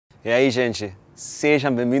E aí, gente,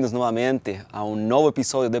 sejam bem-vindos novamente a um novo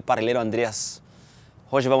episódio de Parrilero Andrés.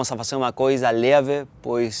 Hoje vamos a fazer uma coisa leve,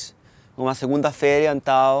 pois uma segunda-feira,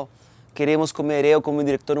 então queremos comer eu como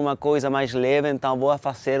diretor uma coisa mais leve, então vou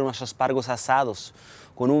fazer uns aspargos assados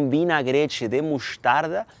com um vinagrete de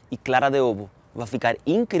mostarda e clara de ovo. Vai ficar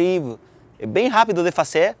incrível, é bem rápido de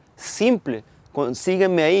fazer, simples.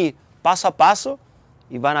 Sigam-me aí passo a passo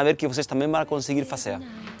e vão ver que vocês também vão conseguir fazer.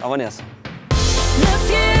 Vamos nessa!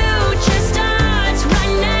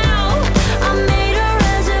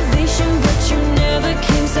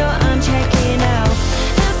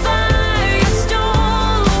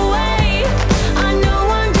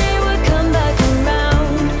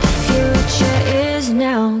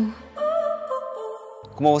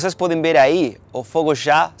 Como vocês podem ver aí, o fogo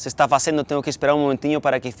já se está fazendo, tenho que esperar um momentinho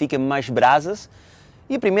para que fiquem mais brasas.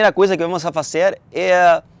 E a primeira coisa que vamos a fazer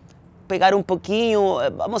é pegar um pouquinho,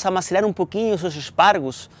 vamos a macerar um pouquinho os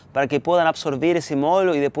aspargos para que possam absorver esse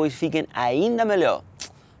molho e depois fiquem ainda melhor.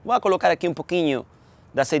 Vou colocar aqui um pouquinho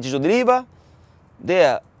de azeite de oliva,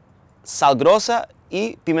 de sal grossa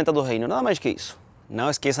e pimenta do reino, nada mais que isso. Não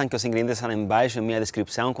esqueçam que os ingredientes estão embaixo na minha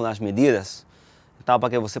descrição com as medidas, então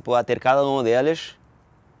para que você possa ter cada um deles.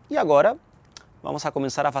 E agora vamos a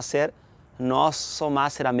começar a fazer nosso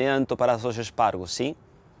maceramento para os aspargos, sim?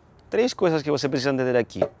 3 coisas que você precisa ter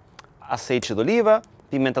aqui: azeite de oliva,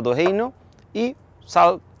 pimenta do reino e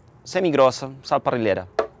sal semi-grossa, sal parrilheira.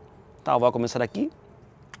 Então, vou começar aqui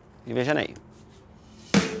e vejam aí.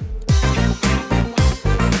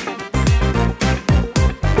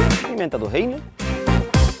 Pimenta do reino.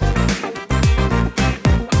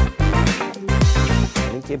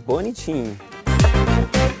 Olha que bonitinho.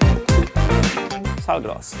 Sal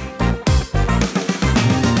grosso.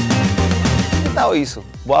 Então isso.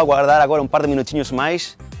 Vou aguardar agora um par de minutinhos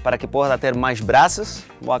mais para que possa ter mais brasas.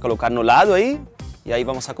 Vou colocar no lado aí e aí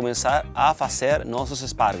vamos a começar a fazer nossos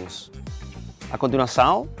aspargos. A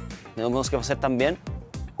continuação, vamos fazer também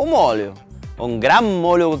o molho. Um grande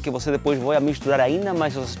molho que você depois vai misturar ainda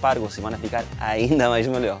mais os aspargos e vão ficar ainda mais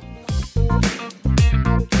melhor.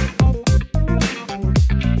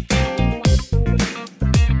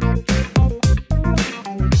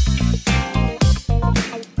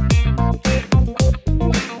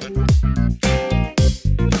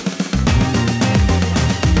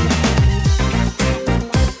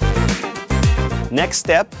 Next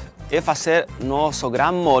step é fazer nosso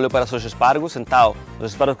grande molho para os aspargos. Então,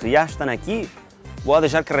 os aspargos que já estão aqui, vou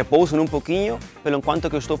deixar que repousem um pouquinho, pelo enquanto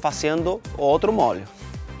que eu estou fazendo o outro molho.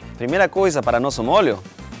 Primeira coisa para nosso molho,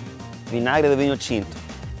 vinagre de vinho tinto,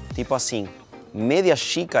 tipo assim, meia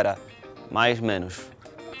xícara, mais ou menos.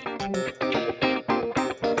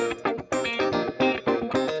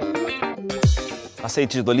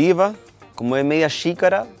 Azeite de oliva, como é meia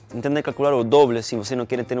xícara, tentando calcular o doble se você não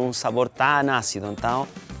quer ter um sabor tão ácido. Então,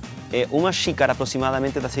 é uma xícara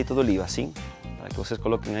aproximadamente de azeite de oliva, sim? Para que vocês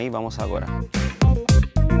coloquem aí, vamos agora.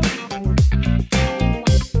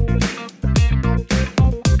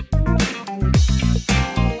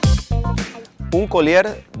 Um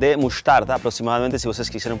colher de mostarda, aproximadamente, se vocês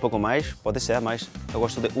quiserem um pouco mais, pode ser, mas eu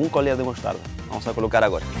gosto de um colher de mostarda. Vamos a colocar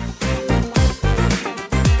agora.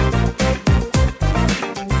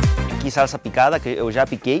 Aqui salsa picada, que eu já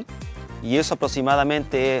piquei, e isso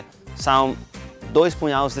aproximadamente são 2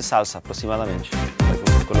 punhados de salsa, aproximadamente.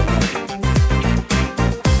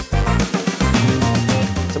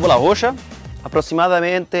 Cebola roxa,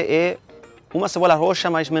 aproximadamente é uma cebola roxa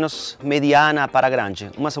mais ou menos mediana para grande.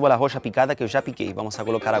 Uma cebola roxa picada que eu já piquei, vamos a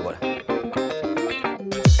colocar agora.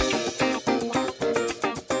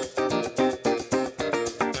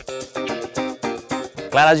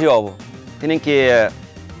 Clara de ovo, tem que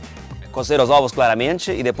cozer os ovos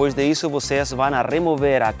claramente e depois disso vocês vão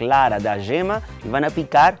remover a clara da gema e vão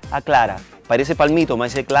picar a clara. Parece palmito,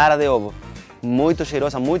 mas é clara de ovo. Muito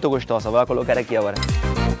cheirosa, muito gostosa. Vou colocar aqui agora.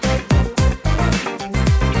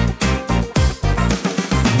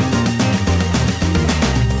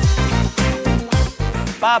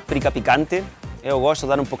 Páprica picante. Eu gosto de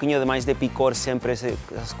dar um pouquinho de mais de picor sempre,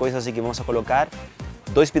 essas coisas assim que vamos a colocar.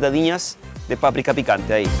 2 pitadinhas de páprica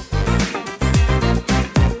picante aí.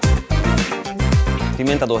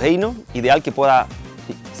 Pimenta do reino, ideal que possa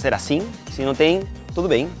ser assim, se não tem, tudo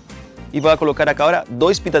bem. E vou colocar agora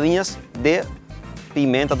 2 pitadinhas de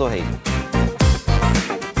pimenta do reino.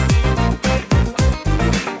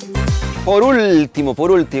 Por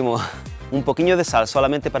último, um pouquinho de sal,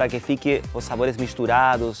 solamente para que fiquem os sabores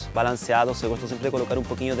misturados, balanceados. Eu gosto sempre de colocar um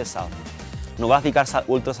pouquinho de sal. Não vai ficar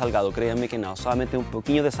ultra salgado, créanme que não. Solamente um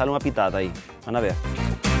pouquinho de sal, uma pitada aí. Vamos ver.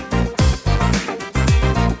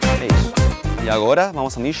 É isso. E agora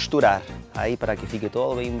vamos a misturar. aí para que fique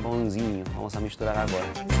todo bem bonzinho. Vamos a misturar agora.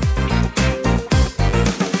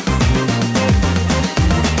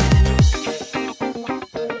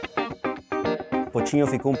 O potinho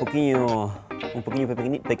ficou um pouquinho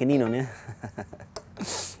pequenino, né?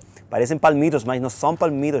 Parecem palmitos, mas não são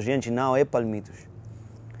palmitos, gente, não é palmitos.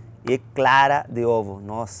 É clara de ovo,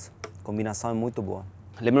 nossa, a combinação é muito boa.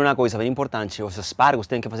 Lembra uma coisa bem importante, os aspargos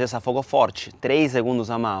têm que fazer esse fogo forte, 3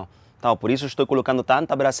 segundos a mão. Então, por isso estou colocando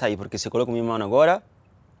tanta brasa aí, porque se eu coloco minha mão agora,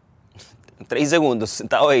 3 segundos,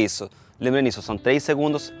 então é isso. Lembrem disso, são 3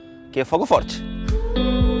 segundos que é fogo forte.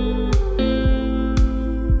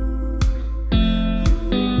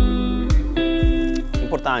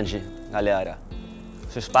 Importante, galera,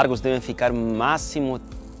 os aspargos devem ficar máximo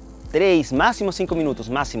 3, máximo 5 minutos,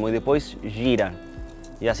 máximo, e depois giram.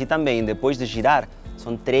 E assim também, depois de girar,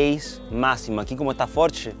 são 3 máximo. Aqui como está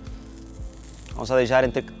forte, vamos deixar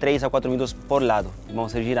entre 3 a 4 minutos por lado.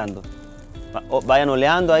 Vamos ir girando. Vayan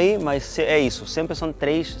olhando aí, mas é isso. Sempre são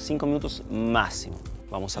 3, 5 minutos máximo.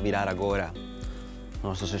 Vamos a virar agora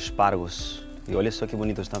nossos aspargos. E olha só que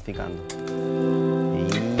bonitos estão ficando.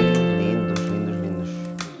 Lindos, lindos, lindos.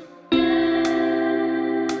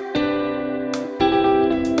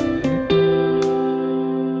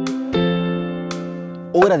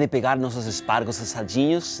 Hora de pegar nossos aspargos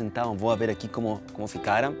assadinhos. Então vou ver aqui como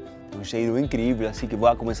ficaram. Um cheiro incrível, assim que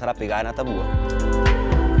vou começar a pegar na tabua.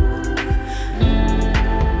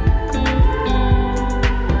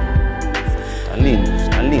 Tá lindos,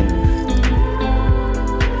 tá lindos.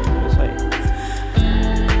 É isso aí.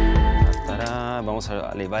 Vamos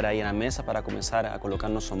levar aí na mesa para começar a colocar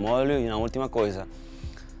nosso molho. E uma última coisa,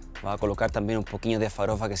 vou colocar também um pouquinho de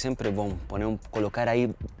farofa, que é sempre bom. Colocar aí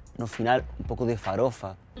no final um pouco de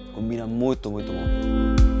farofa, combina muito, muito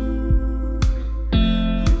bom.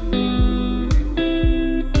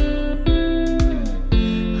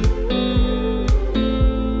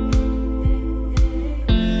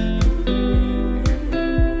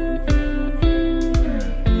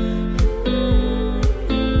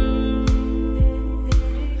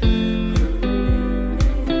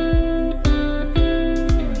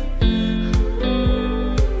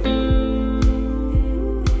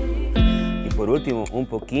 Por último, um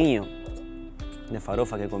pouquinho de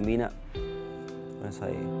farofa que combina com isso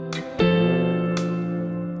aí.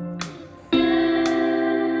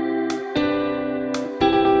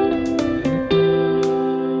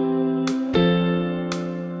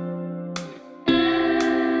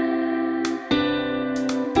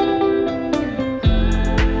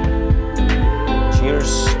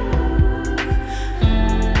 Cheers!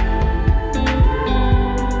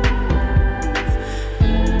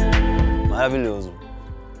 Maravilhoso,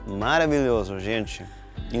 maravilhoso, gente,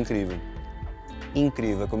 incrível,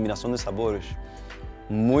 incrível, a combinação de sabores,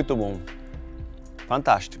 muito bom,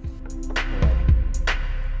 fantástico.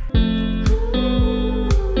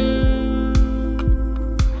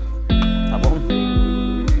 Tá bom?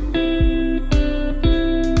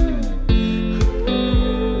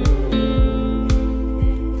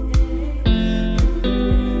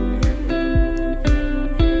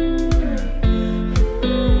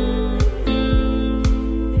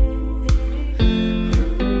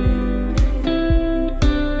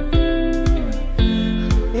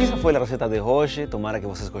 Foi a receita de hoje, tomara que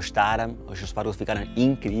vocês gostaram. Os aspargos ficaram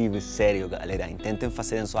incríveis, sério, galera. Tentem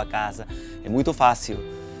fazer em sua casa, é muito fácil.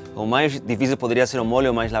 O mais difícil poderia ser o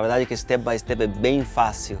molho, mas na verdade é que step by step é bem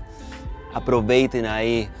fácil. Aproveitem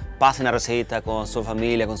aí, passem a receita com a sua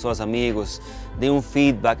família, com seus amigos, deem um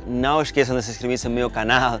feedback. Não esqueçam de se inscrever no meu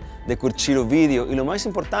canal, de curtir o vídeo. E o mais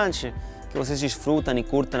importante, que vocês desfrutam e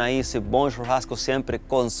curtam aí esse bom churrasco sempre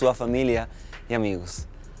com sua família e amigos.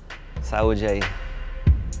 Saúde aí!